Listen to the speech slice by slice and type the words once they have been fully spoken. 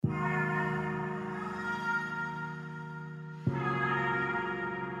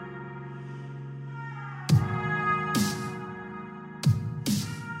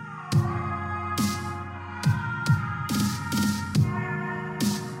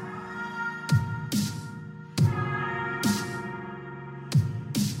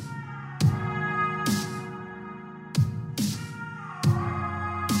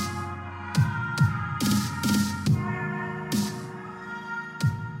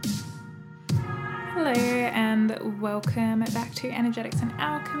Hello and welcome back to Energetics and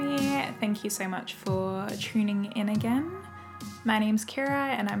Alchemy. Thank you so much for tuning in again. My name's Kira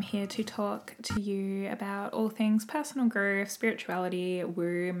and I'm here to talk to you about all things personal growth, spirituality,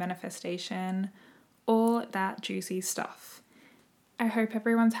 woo, manifestation, all that juicy stuff. I hope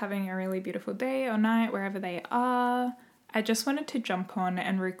everyone's having a really beautiful day or night wherever they are. I just wanted to jump on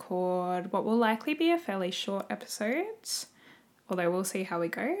and record what will likely be a fairly short episode, although we'll see how we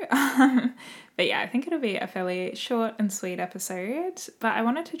go. But yeah, I think it'll be a fairly short and sweet episode. But I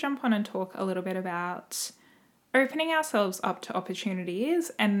wanted to jump on and talk a little bit about opening ourselves up to opportunities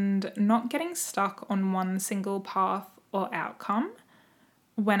and not getting stuck on one single path or outcome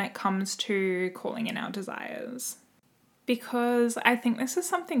when it comes to calling in our desires. Because I think this is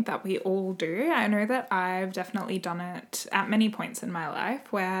something that we all do. I know that I've definitely done it at many points in my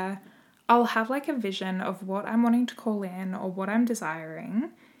life where I'll have like a vision of what I'm wanting to call in or what I'm desiring.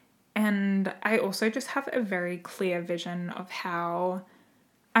 And I also just have a very clear vision of how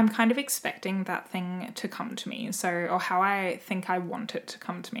I'm kind of expecting that thing to come to me. Or how I think I want it to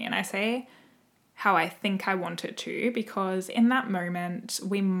come to me. And I say how I think I want it to because in that moment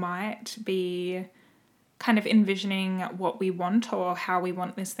we might be kind of envisioning what we want or how we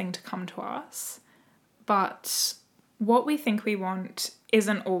want this thing to come to us. But what we think we want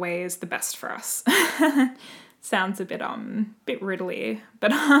isn't always the best for us. Sounds a bit riddly,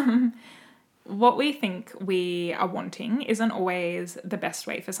 but what we think we are wanting isn't always the best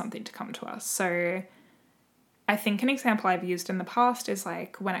way for something to come to us. So I think an example I've used in the past is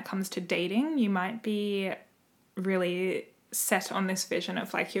like when it comes to dating, you might be really set on this vision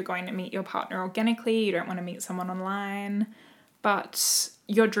of like you're going to meet your partner organically, you don't want to meet someone online, but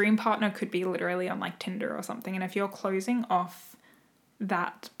your dream partner could be literally on like Tinder or something. And if you're closing off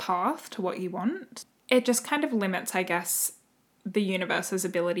that path to what you want, it just kind of limits, I guess, the universe's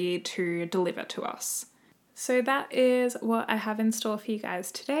ability to deliver to us. So that is what I have in store for you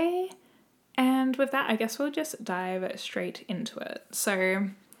guys today. And with that, I guess we'll just dive straight into it. So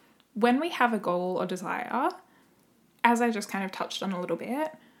when we have a goal or desire, as I just kind of touched on a little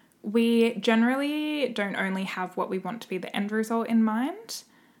bit, we generally don't only have what we want to be the end result in mind,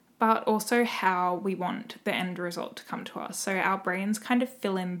 but also how we want the end result to come to us. So our brains kind of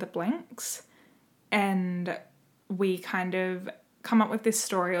fill in the blanks and we kind of come up with this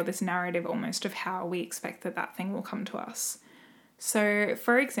story or this narrative almost of how we expect that thing will come to us. So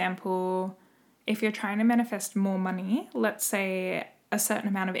for example, if you're trying to manifest more money, let's say a certain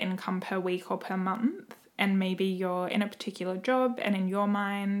amount of income per week or per month, and maybe you're in a particular job and in your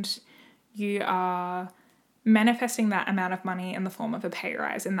mind you are manifesting that amount of money in the form of a pay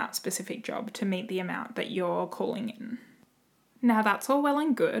rise in that specific job to meet the amount that you're calling in. Now that's all well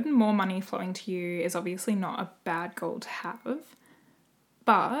and good. More money flowing to you is obviously not a bad goal to have,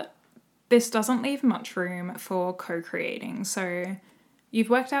 but this doesn't leave much room for co-creating. So you've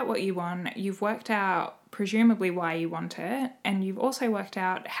worked out what you want, you've worked out presumably why you want it, and you've also worked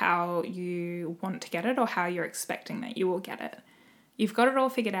out how you want to get it or how you're expecting that you will get it. You've got it all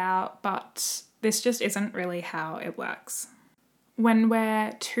figured out, but this just isn't really how it works. When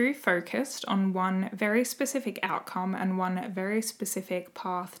we're too focused on one very specific outcome and one very specific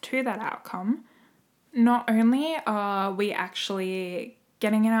path to that outcome, not only are we actually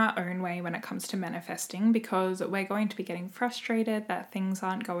getting in our own way when it comes to manifesting because we're going to be getting frustrated that things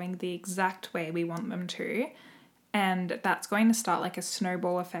aren't going the exact way we want them to, and that's going to start like a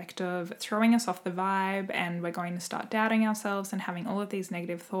snowball effect of throwing us off the vibe, and we're going to start doubting ourselves and having all of these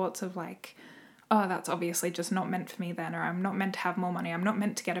negative thoughts of like, oh, that's obviously just not meant for me then, or I'm not meant to have more money, I'm not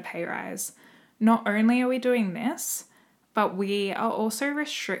meant to get a pay rise. Not only are we doing this, but we are also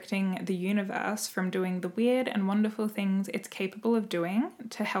restricting the universe from doing the weird and wonderful things it's capable of doing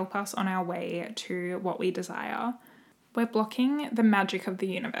to help us on our way to what we desire. We're blocking the magic of the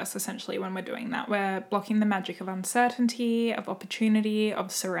universe, essentially, when we're doing that. We're blocking the magic of uncertainty, of opportunity,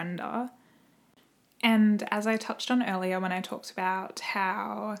 of surrender. And as I touched on earlier when I talked about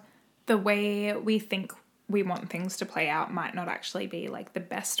how the way we think we want things to play out might not actually be like the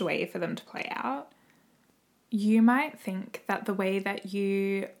best way for them to play out, you might think that the way that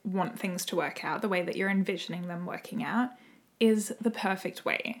you want things to work out, the way that you're envisioning them working out, is the perfect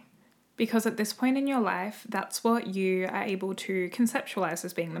way. Because at this point in your life, that's what you are able to conceptualize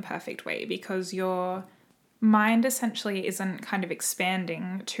as being the perfect way, because your mind essentially isn't kind of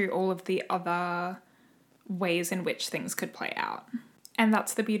expanding to all of the other ways in which things could play out. And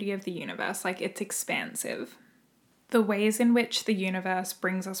that's the beauty of the universe, like it's expansive. The ways in which the universe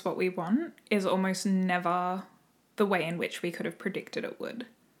brings us what we want is almost never the way in which we could have predicted it would.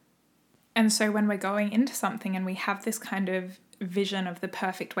 And so when we're going into something and we have this kind of vision of the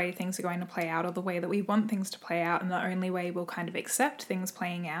perfect way things are going to play out or the way that we want things to play out and the only way we'll kind of accept things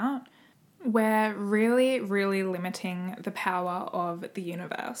playing out, we're really, really limiting the power of the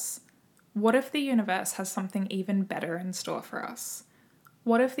universe. What if the universe has something even better in store for us?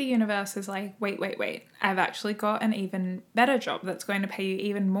 What if the universe is like, wait, I've actually got an even better job that's going to pay you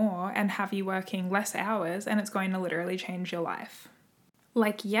even more and have you working less hours, and it's going to literally change your life.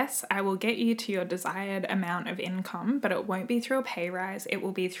 Like, yes, I will get you to your desired amount of income, but it won't be through a pay rise, it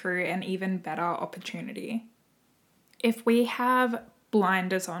will be through an even better opportunity. If we have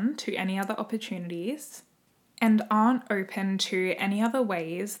blinders on to any other opportunities and aren't open to any other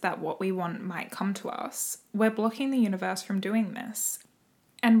ways that what we want might come to us, we're blocking the universe from doing this.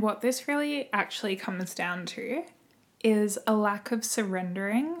 And what this really actually comes down to is a lack of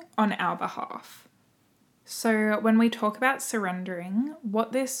surrendering on our behalf. So when we talk about surrendering,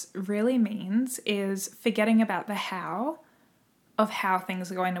 what this really means is forgetting about the how of how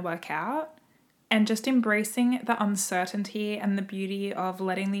things are going to work out and just embracing the uncertainty and the beauty of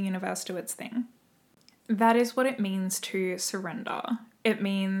letting the universe do its thing. That is what it means to surrender. It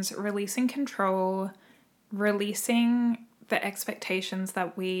means releasing control, releasing the expectations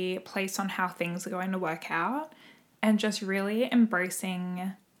that we place on how things are going to work out, and just really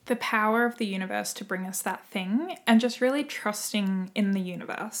embracing the power of the universe to bring us that thing and just really trusting in the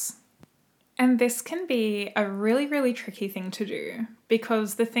universe. And this can be a really, really tricky thing to do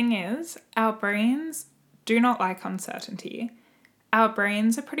because the thing is, our brains do not like uncertainty. Our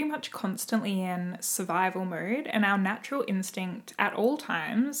brains are pretty much constantly in survival mode, and our natural instinct at all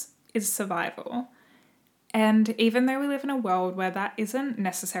times is survival. And even though we live in a world where that isn't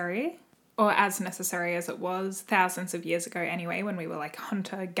necessary, or as necessary as it was thousands of years ago anyway, when we were like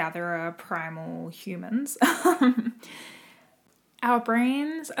hunter-gatherer primal humans, our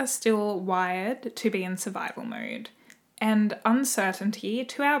brains are still wired to be in survival mode. And uncertainty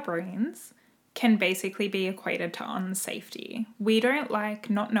to our brains can basically be equated to unsafety. We don't like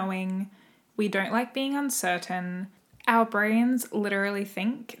not knowing, we don't like being uncertain. Our brains literally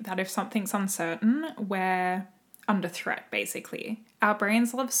think that if something's uncertain, we're under threat, basically. Our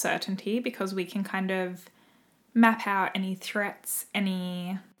brains love certainty because we can kind of map out any threats,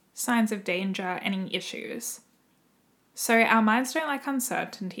 any signs of danger, any issues. So our minds don't like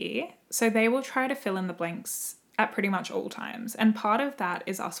uncertainty, so they will try to fill in the blanks at pretty much all times. And part of that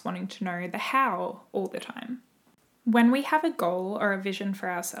is us wanting to know the how all the time. When we have a goal or a vision for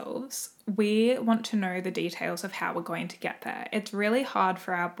ourselves, we want to know the details of how we're going to get there. It's really hard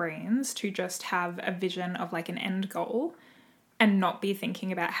for our brains to just have a vision of like an end goal and not be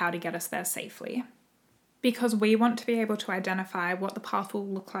thinking about how to get us there safely. Because we want to be able to identify what the path will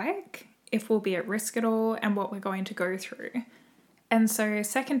look like, if we'll be at risk at all, and what we're going to go through. And so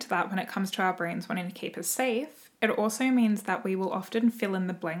second to that, when it comes to our brains wanting to keep us safe, it also means that we will often fill in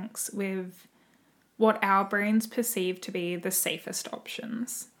the blanks with what our brains perceive to be the safest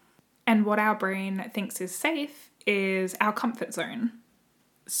options. And what our brain thinks is safe is our comfort zone.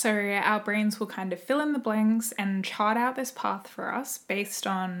 So our brains will kind of fill in the blanks and chart out this path for us based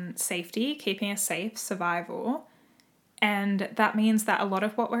on safety, keeping us safe, survival. And that means that a lot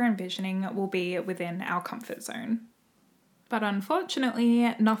of what we're envisioning will be within our comfort zone. But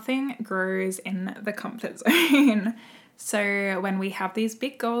unfortunately, nothing grows in the comfort zone. So when we have these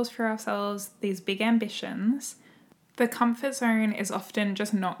big goals for ourselves, these big ambitions, the comfort zone is often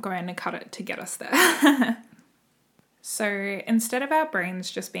just not going to cut it to get us there. So instead of our brains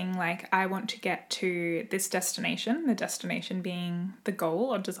just being like, I want to get to this destination, the destination being the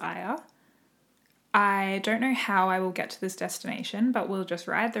goal or desire, I don't know how I will get to this destination, but we'll just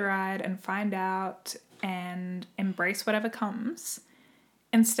ride the ride and find out and embrace whatever comes.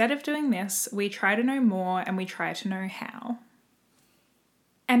 Instead of doing this, we try to know more and we try to know how.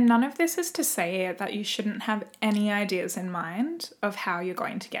 And none of this is to say that you shouldn't have any ideas in mind of how you're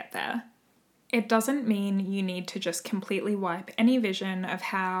going to get there. It doesn't mean you need to just completely wipe any vision of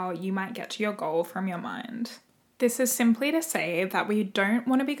how you might get to your goal from your mind. This is simply to say that we don't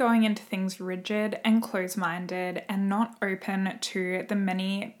want to be going into things rigid and close-minded and not open to the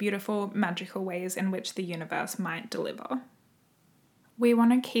many beautiful, magical ways in which the universe might deliver. We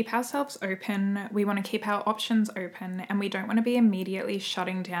want to keep ourselves open, we want to keep our options open, and we don't want to be immediately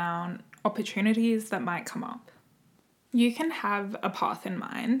shutting down opportunities that might come up. You can have a path in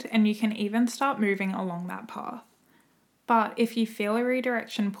mind, and you can even start moving along that path. But if you feel a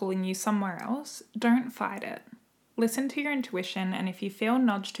redirection pulling you somewhere else, don't fight it. Listen to your intuition, and if you feel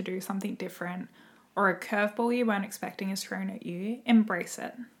nudged to do something different, or a curveball you weren't expecting is thrown at you, embrace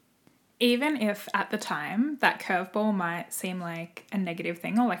it. Even if at the time that curveball might seem like a negative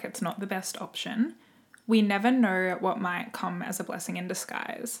thing or like it's not the best option, we never know what might come as a blessing in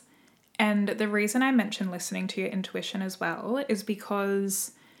disguise. And the reason I mention listening to your intuition as well is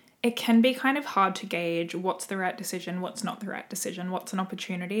because it can be kind of hard to gauge what's the right decision, what's not the right decision, what's an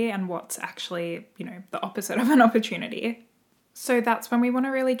opportunity, and what's actually, the opposite of an opportunity. So that's when we want to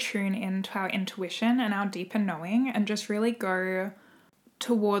really tune into our intuition and our deeper knowing and just really go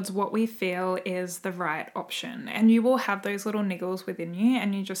towards what we feel is the right option. And you will have those little niggles within you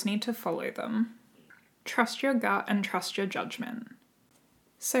and you just need to follow them. Trust your gut and trust your judgment.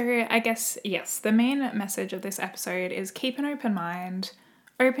 So I guess, yes, the main message of this episode is keep an open mind,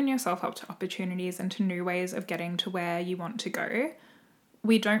 open yourself up to opportunities and to new ways of getting to where you want to go.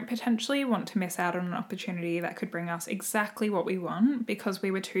 We don't potentially want to miss out on an opportunity that could bring us exactly what we want because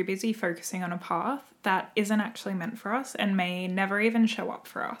we were too busy focusing on a path that isn't actually meant for us and may never even show up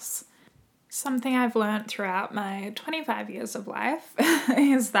for us. Something I've learned throughout my 25 years of life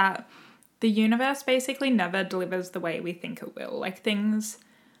is that the universe basically never delivers the way we think it will. Like, things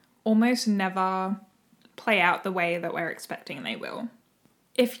almost never play out the way that we're expecting they will.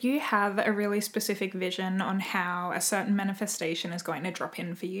 If you have a really specific vision on how a certain manifestation is going to drop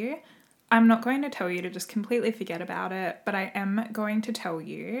in for you, I'm not going to tell you to just completely forget about it, but I am going to tell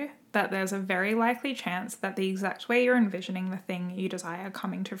you that there's a very likely chance that the exact way you're envisioning the thing you desire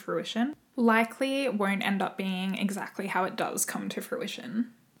coming to fruition likely won't end up being exactly how it does come to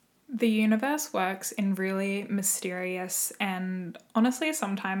fruition. The universe works in really mysterious and honestly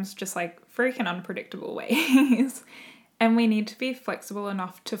sometimes just like freaking unpredictable ways. And we need to be flexible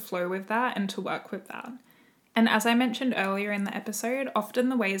enough to flow with that and to work with that. And as I mentioned earlier in the episode, often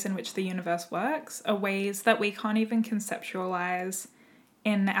the ways in which the universe works are ways that we can't even conceptualize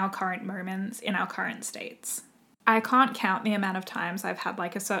in our current moments, in our current states. I can't count the amount of times I've had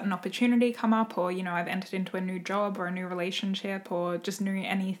like a certain opportunity come up or, I've entered into a new job or a new relationship or just new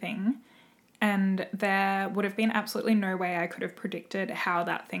anything. And there would have been absolutely no way I could have predicted how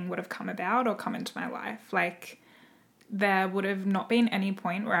that thing would have come about or come into my life. Like, there would have not been any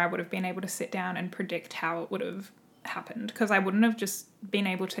point where I would have been able to sit down and predict how it would have happened because I wouldn't have just been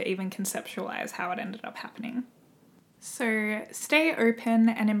able to even conceptualize how it ended up happening. So stay open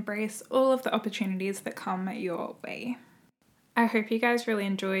and embrace all of the opportunities that come your way. I hope you guys really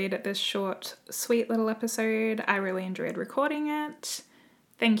enjoyed this short, sweet little episode. I really enjoyed recording it.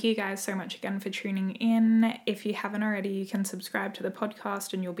 Thank you guys so much again for tuning in. If you haven't already, you can subscribe to the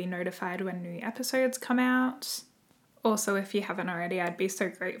podcast and you'll be notified when new episodes come out. Also, if you haven't already, I'd be so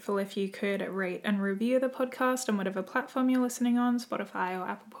grateful if you could rate and review the podcast on whatever platform you're listening on, Spotify or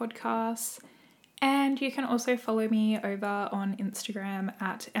Apple Podcasts. And you can also follow me over on Instagram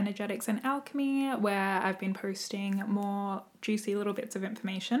at Energetics and Alchemy, where I've been posting more juicy little bits of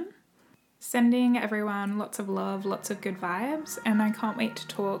information. Sending everyone lots of love, lots of good vibes, and I can't wait to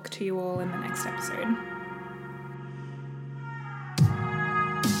talk to you all in the next episode.